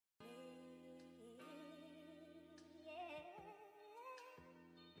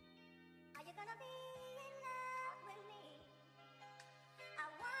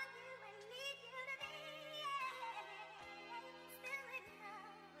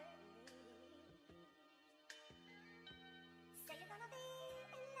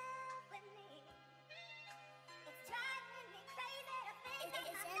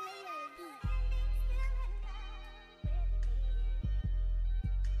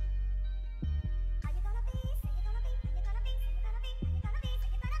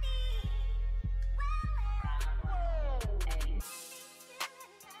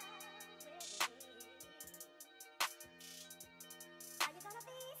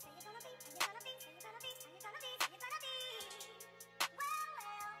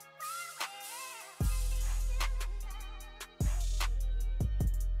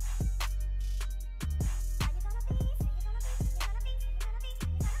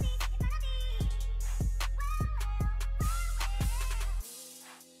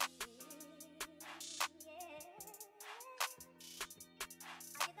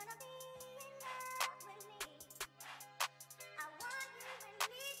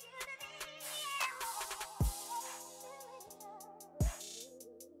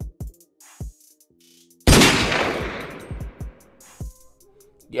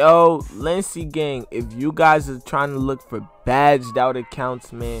Yo, Lindsay gang, if you guys are trying to look for badged out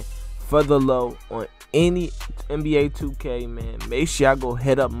accounts, man, for the low on any NBA 2K, man, make sure y'all go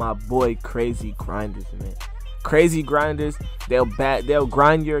hit up my boy Crazy Grinders, man. Crazy Grinders, they'll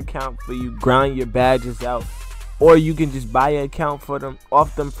grind your account for you, grind your badges out, or you can just buy an account for them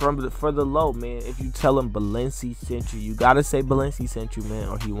for the low, man. If you tell them Balenci sent you, you gotta say Balenci sent you, man,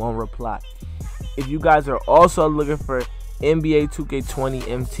 or he won't reply. If you guys are also looking for NBA 2K20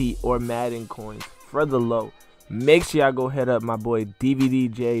 MT or Madden coins for the low, make sure y'all go hit up my boy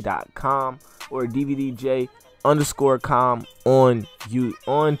DVDJ.com or DVDJ_com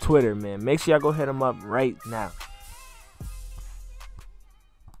on Twitter, man. Make sure y'all go hit him up right now.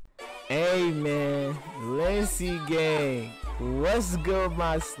 Hey man, Lindsay gang, what's good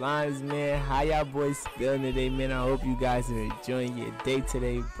my slimes, man? How y'all boys feeling today, man? I hope you guys are enjoying your day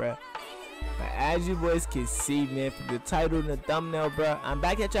today, bruh. But as you boys can see, man, from the title and the thumbnail, bro, I'm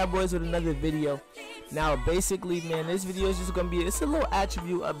back at y'all boys with another video. Now, basically, man, this video is just gonna be it's a little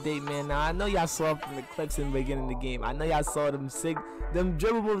attribute update, man. Now, I know y'all saw from the clips in the beginning of the game. I know y'all saw them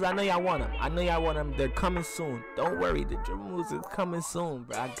dribble moves. I know y'all want them. I know y'all want them. They're coming soon. Don't worry, the dribble moves is coming soon,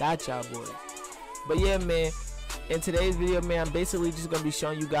 bro. I got y'all boys. But yeah, man, in today's video, man, I'm basically just gonna be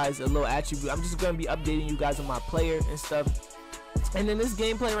showing you guys a little attribute. I'm just gonna be updating you guys on my player and stuff. And then this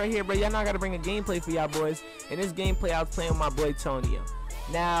gameplay right here, bro, y'all know I gotta bring a gameplay for y'all boys. In this gameplay, I was playing with my boy Tonio.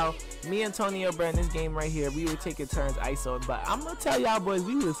 Now, me and Tonio, bro, in this game right here, we were taking turns ISO, but I'm gonna tell y'all boys,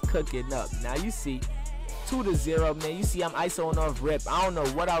 we was cooking up. Now, you see, 2-0, man. You see, I'm ISOing off rip. I don't know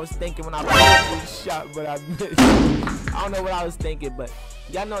what I was thinking when I played this shot, but I missed. I don't know what I was thinking, but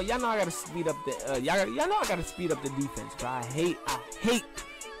y'all know I gotta speed up the y'all know I gotta speed up the defense, bro. I hate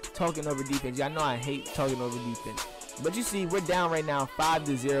talking over defense. Y'all know I hate talking over defense. But you see, we're down right now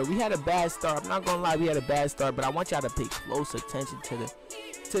 5-0. We had a bad start. I'm not gonna lie, we had a bad start, but I want y'all to pay close attention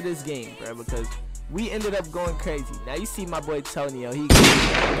to this game, bro, because we ended up going crazy. Now you see my boy Tonio, he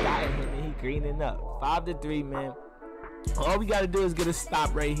greening up. 5-3, man. All we gotta do is get a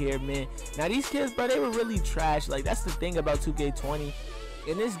stop right here, man. Now these kids, bro, they were really trash. Like, that's the thing about 2K20.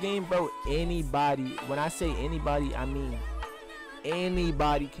 In this game, bro, anybody, when I say anybody, I mean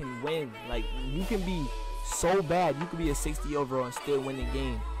anybody can win. Like, you can be so bad, you could be a 60 overall and still win the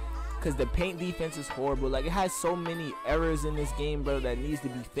game, because the paint defense is horrible. Like, it has so many errors in this game, bro, that needs to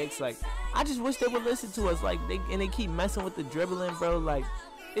be fixed. Like, I just wish they would listen to us. Like, they keep messing with the dribbling, bro. Like,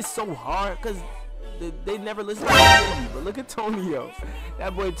 it's so hard because they never listen to me. But look at Tonio,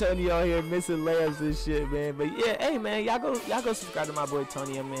 that boy Tonio here missing layups and shit, man. But yeah, hey man, y'all go subscribe to my boy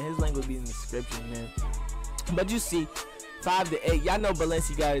Tonio, man. His link will be in the description, man. But you see, 5-8. Y'all know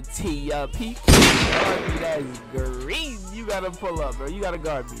Balenci got a tee up. He guard me. That is green. You gotta pull up, bro. You gotta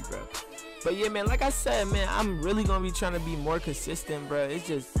guard me, bro. But yeah, man, like I said, man, I'm really gonna be trying to be more consistent, bro. It's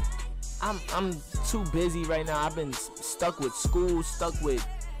just I'm too busy right now. I've been stuck with school, stuck with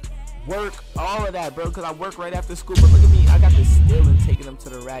work, all of that, bro, because I work right after school. But look at me, I got the steal and taking them to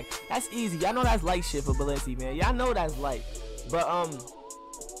the rack. That's easy. Y'all know that's light shit for Balenci, man. Y'all know that's light. But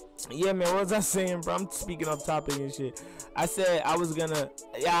yeah, man, what was I saying, bro? I'm speaking off topic and shit. I said I'm gonna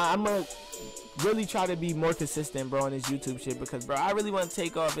really try to be more consistent, bro, on this YouTube shit, because, bro, I really want to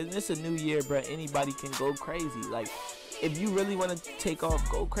take off. It's a new year, bro. Anybody can go crazy. Like, if you really want to take off,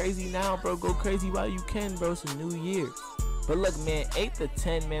 go crazy now, bro. Go crazy while you can, bro. It's a new year. But look, man,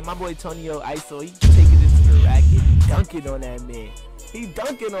 8-10, man. My boy Tonio ISO, he taking it to the racket, dunking on that man. He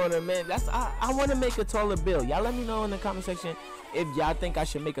dunking on him, man. I want to make a taller build. Y'all let me know in the comment section if y'all think I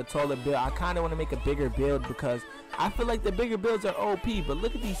should make a taller build. I kind of want to make a bigger build because I feel like the bigger builds are OP. But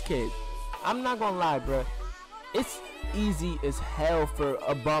look at these kids. I'm not gonna lie, bro. It's easy as hell for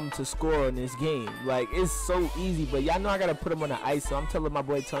a bum to score in this game. Like, it's so easy. But y'all know I gotta put him on an ISO. I'm telling my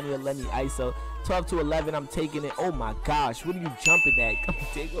boy Tonio, let me ISO. 12-11, I'm taking it. Oh my gosh, what are you jumping at?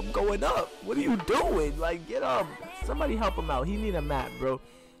 I'm going up. What are you doing? Like, get up. Somebody help him out. He need a map, bro.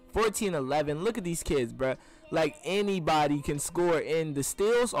 14-11. Look at these kids, bro. Like, anybody can score, and the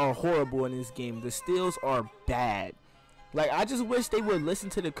steals are horrible in this game. The steals are bad. Like, I just wish they would listen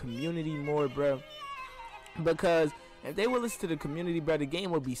to the community more, bro. Because if they would listen to the community, bro, the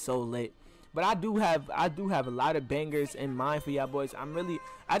game would be so lit. But I do have a lot of bangers in mind for y'all boys.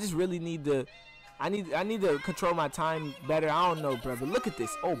 I just really need to I need to control my time better. I don't know, bro. But look at this.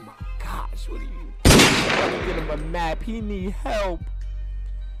 Oh my gosh, what are you? Somebody get him a map. He need help.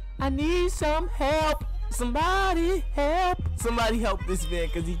 I need some help. Somebody help. Somebody help this man,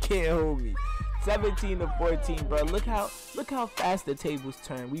 because he can't hold me. 17-14, bro. Look how fast the tables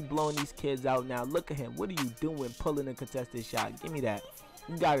turn. We blowing these kids out now. Look at him. What are you doing? Pulling a contested shot. Give me that.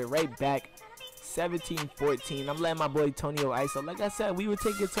 You got it right back. 17-14. I'm letting my boy Tonio ISO. Like I said, we were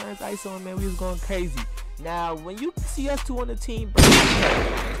taking turns ISO, and man, we was going crazy. Now, when you see us two on the team, bro,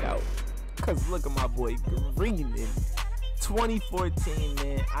 out. Cause look at my boy greening. 2014,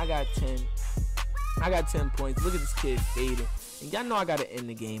 man. I got 10 points. Look at this kid fading. And y'all know I gotta end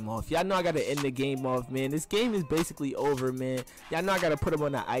the game off. Man. This game is basically over, man. Y'all know I gotta put him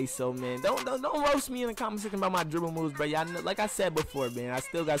on the ISO, man. Don't roast me in the comment section about my dribble moves, bro. Y'all know, like I said before, man, I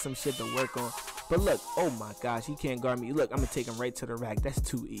still got some shit to work on. But look, oh my gosh, he can't guard me. Look, I'm gonna take him right to the rack. That's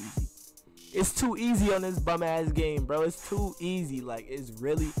too easy. It's too easy on this bum ass game, bro. It's too easy. Like, it's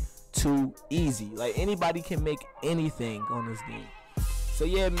really too easy. Like, anybody can make anything on this game. So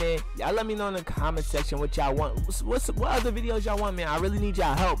yeah, man, y'all let me know in the comment section what y'all want. What other videos y'all want, man? I really need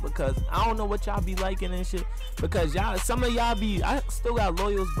y'all help, because I don't know what y'all be liking and shit. Because some of y'all I still got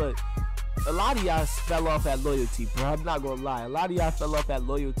loyals, but a lot of y'all fell off at loyalty, bro. I'm not gonna lie, a lot of y'all fell off at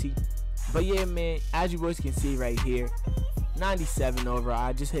loyalty. But yeah, man, as you boys can see right here, 97 overall.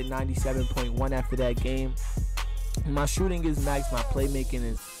 I just hit 97.1 after that game. My shooting is max, my playmaking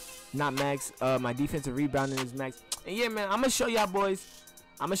is not max, my defensive rebounding is max. And yeah, man, I'm gonna show y'all boys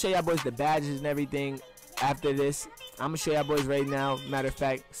the badges and everything after this. I'm gonna show y'all boys right now, matter of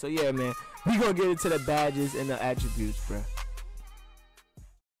fact. So yeah, man, we gonna get into the badges and the attributes, bro.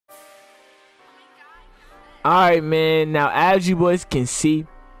 Alright, man, now as you boys can see,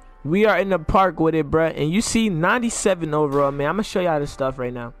 we are in the park with it, bro. And you see 97 overall, man. I'm gonna show y'all this stuff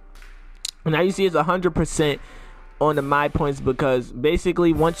right now. And now you see it's 100% on the my points, because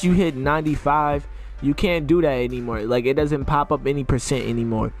basically once you hit 95, you can't do that anymore. Like, it doesn't pop up any percent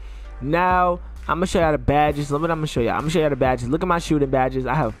anymore. Now I'm gonna show y'all the badges. Look what I'm gonna show y'all. I'm gonna show y'all the badges. Look at my shooting badges.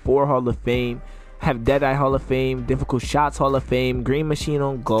 I have 4 Hall of Fame. I have Deadeye Hall of Fame, Difficult Shots Hall of Fame, Green Machine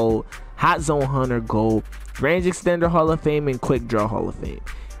on Gold, Hot Zone Hunter Gold, Range Extender Hall of Fame, and Quick Draw Hall of Fame.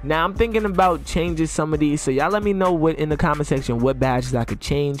 Now I'm thinking about changing some of these, so y'all let me know what in the comment section what badges I could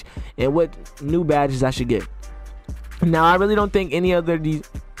change and what new badges I should get. Now I really don't think any other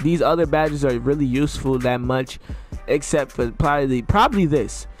these other badges are really useful that much, except for probably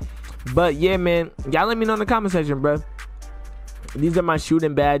this. But yeah, man, y'all let me know in the comment section, bro. These are my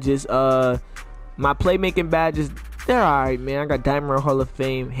shooting badges. My playmaking badges, they're alright, man. I got Diamond Hall of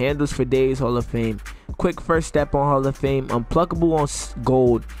Fame, Handles for Days Hall of Fame, Quick First Step on Hall of Fame, Unpluckable on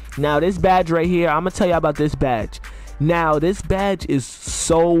Gold. Now this badge right here, I'm gonna tell y'all about this badge. Now this badge is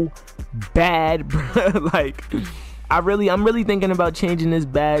so bad, bro. Like, I'm really thinking about changing this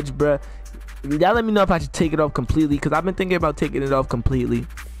badge, bro. Y'all let me know if I should take it off completely, because I've been thinking about taking it off completely.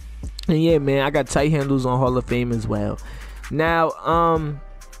 And yeah, man, I got tight handles on Hall of Fame as well. Now,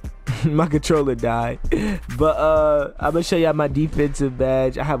 my controller died, but I'm gonna show y'all my defensive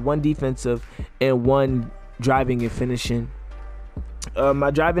badge. I have 1 defensive and 1 driving and finishing. My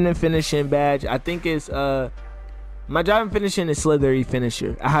driving and finishing badge, I think is my driving finishing is Slithery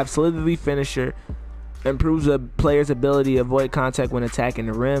Finisher. I have Slithery Finisher. Improves a player's ability to avoid contact when attacking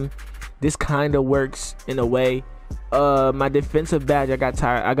the rim. This kind of works in a way. My defensive badge, I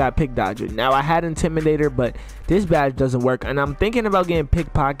got Pick Dodger. Now I had Intimidator, but this badge doesn't work, and I'm thinking about getting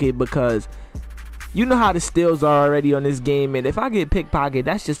Pickpocket, because you know how the steals are already on this game, and if I get Pickpocket,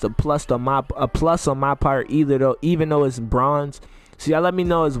 that's just a plus on my part, even though it's bronze. So y'all let me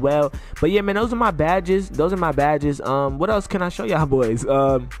know as well. But yeah, man, those are my badges. What else can I show y'all boys?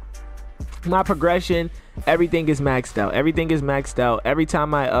 My progression, everything is maxed out. Every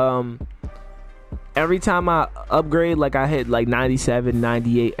time I upgrade, like I hit like 97,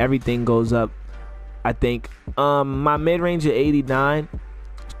 98, everything goes up, I think. My mid-range is 89,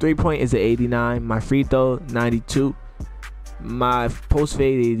 3-point is an 89, my free throw 92, my post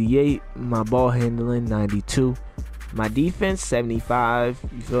fade 88, my ball handling 92, my defense 75,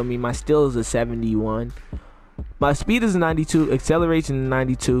 you feel me? My steal is a 71, my speed is a 92, acceleration is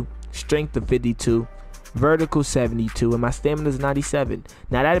 92, strength of 52, vertical 72, and my stamina is 97.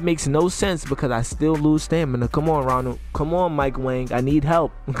 Now that makes no sense, because I still lose stamina. Come on, Ronald. Come on, Mike Wang. I need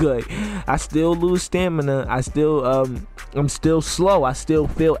help. Good. I still lose stamina. I'm still slow. I still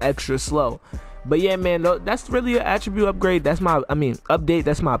feel extra slow. But yeah, man, that's really an attribute upgrade. Update.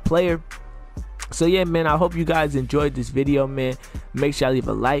 That's my player. So yeah, man, I hope you guys enjoyed this video, man. Make sure y'all leave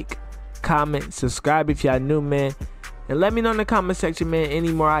a like, comment, subscribe if y'all new, man. And let me know in the comment section, man,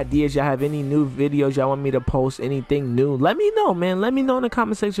 any more ideas y'all have, any new videos y'all want me to post, anything new. Let me know, man. Let me know in the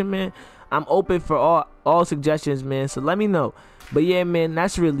comment section, man. I'm open for all suggestions, man. So let me know. But yeah, man,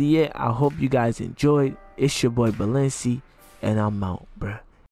 that's really it. I hope you guys enjoyed. It's your boy Balenci, and I'm out, bruh.